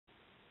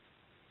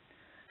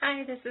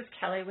Hi, this is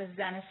Kelly with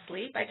Zen of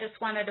Sleep. I just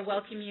wanted to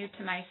welcome you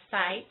to my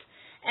site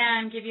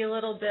and give you a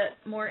little bit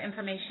more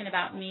information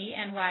about me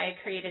and why I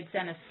created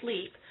Zen of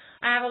Sleep.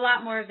 I have a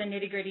lot more of the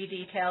nitty-gritty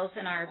details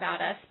in our About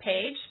Us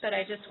page, but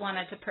I just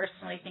wanted to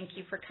personally thank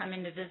you for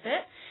coming to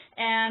visit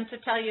and to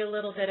tell you a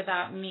little bit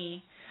about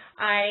me.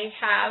 I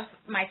have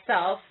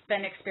myself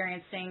been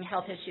experiencing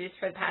health issues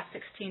for the past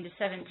 16 to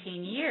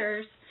 17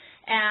 years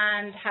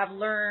and have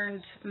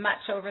learned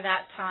much over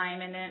that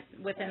time, and then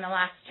within the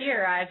last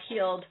year I've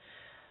healed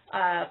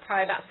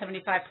probably about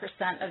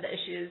 75% of the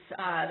issues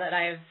that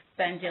I've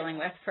been dealing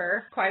with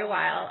for quite a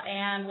while,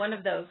 and one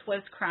of those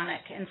was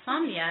chronic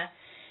insomnia.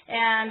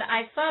 And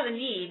I saw the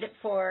need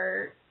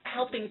for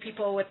helping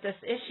people with this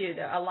issue.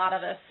 A lot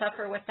of us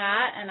suffer with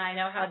that, and I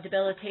know how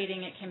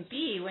debilitating it can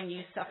be when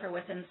you suffer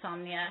with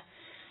insomnia.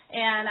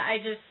 And I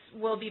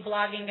just will be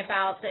blogging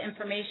about the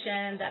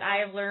information that I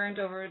have learned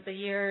over the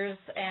years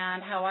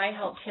and how I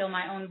helped heal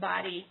my own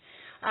body.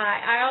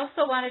 I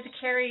also wanted to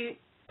carry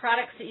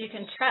products that you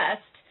can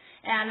trust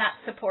and that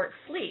support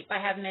sleep. I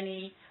have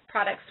many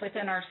products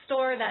within our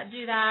store that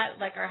do that,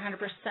 like our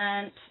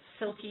 100%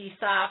 silky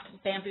soft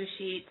bamboo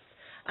sheets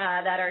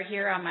that are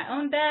here on my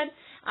own bed,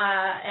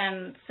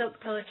 and silk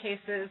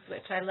pillowcases,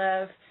 which I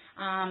love.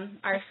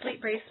 Our sleep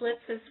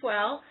bracelets as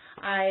well.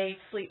 I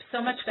sleep so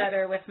much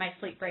better with my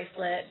sleep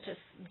bracelet,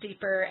 just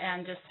deeper,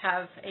 and just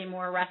have a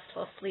more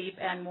restful sleep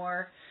and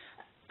more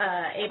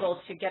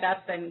able to get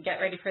up and get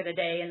ready for the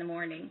day in the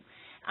morning.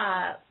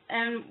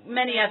 And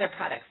many other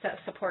products that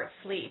support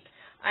sleep.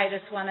 I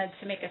just wanted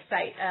to make a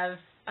site of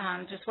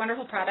just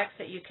wonderful products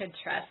that you could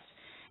trust.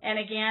 And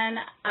again,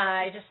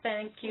 I just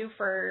thank you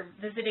for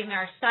visiting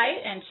our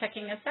site and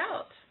checking us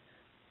out.